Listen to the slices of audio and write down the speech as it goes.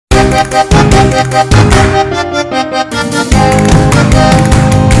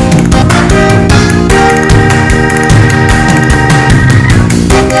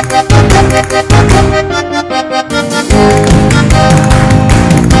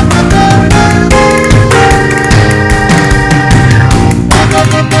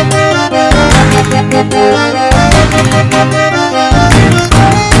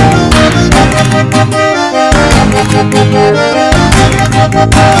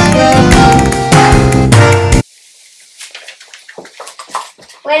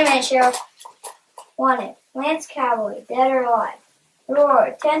Wait a minute, Sheriff. Wanted. Lance Cowboy, dead or alive.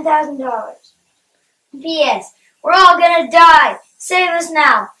 Reward, $10,000. P.S. We're all gonna die. Save us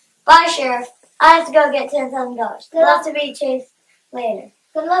now. Bye, Sheriff. I have to go get $10,000. Good luck to be chased later.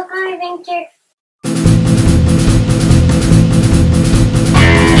 Good luck on your Dinkster.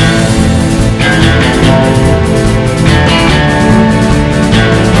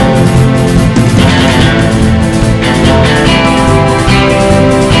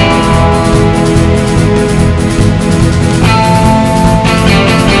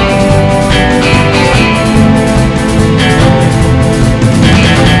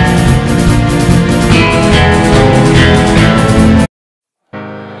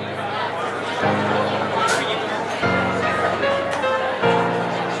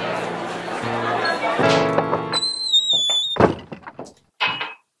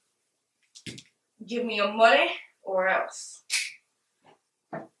 Give me your money or else.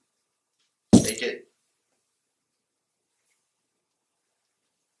 Take it.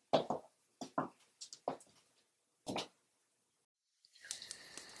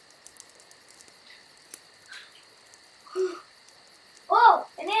 Whoa,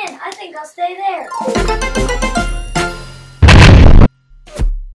 an inn. I think I'll stay there.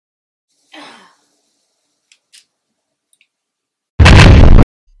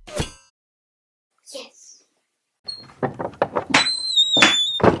 Yes.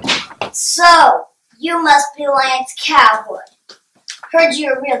 So, you must be Lance Cowboy. Heard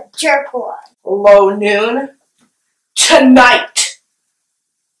you're a real jerkwad. Low noon. Tonight.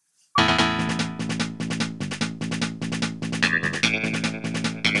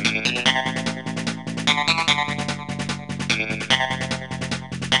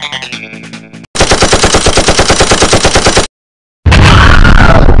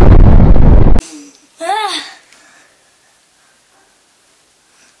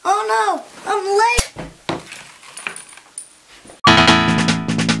 Oh no, I'm late.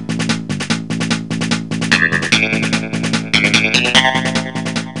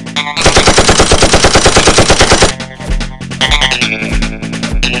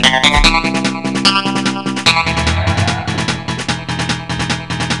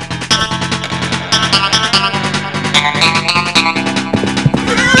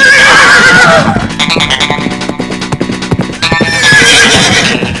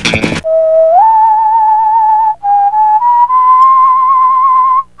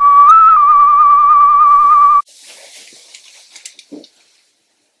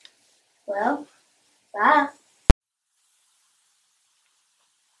 Well, bye.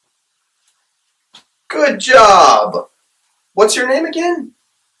 Good job! What's your name again?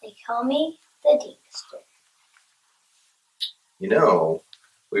 They call me the Dinkster. You know,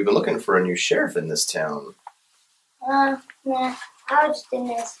 we've been looking for a new sheriff in this town. Nah, I was just in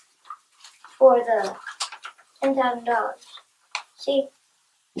this for the $10,000. See?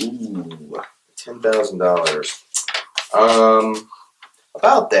 Ooh, $10,000.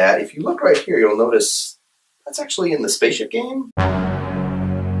 About that, if you look right here, you'll notice that's actually in the spaceship game.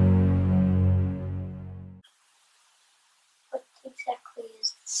 What exactly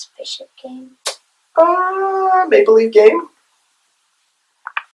is the spaceship game? Maple Leaf game.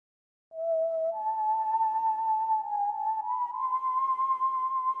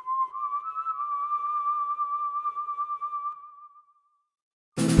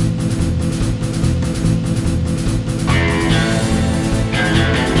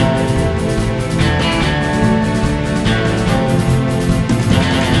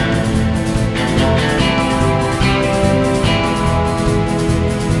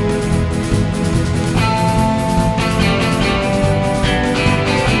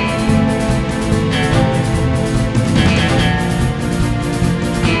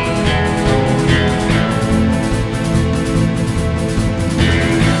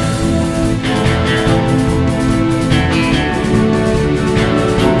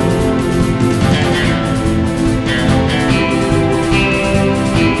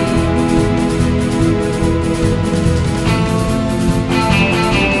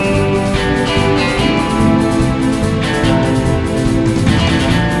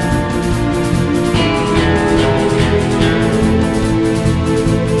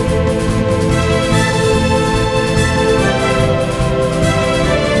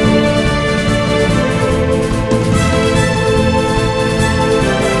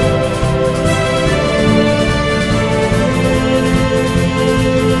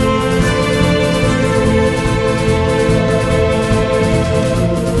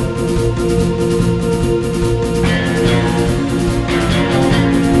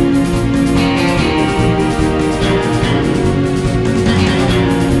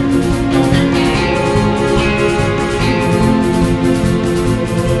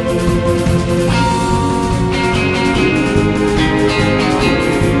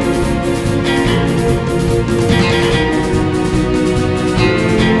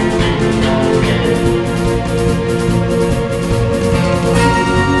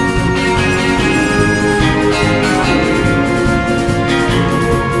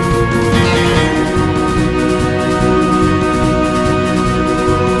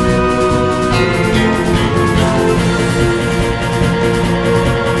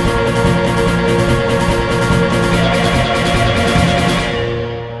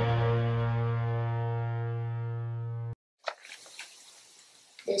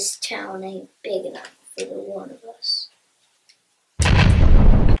 This town ain't big enough for the one of us.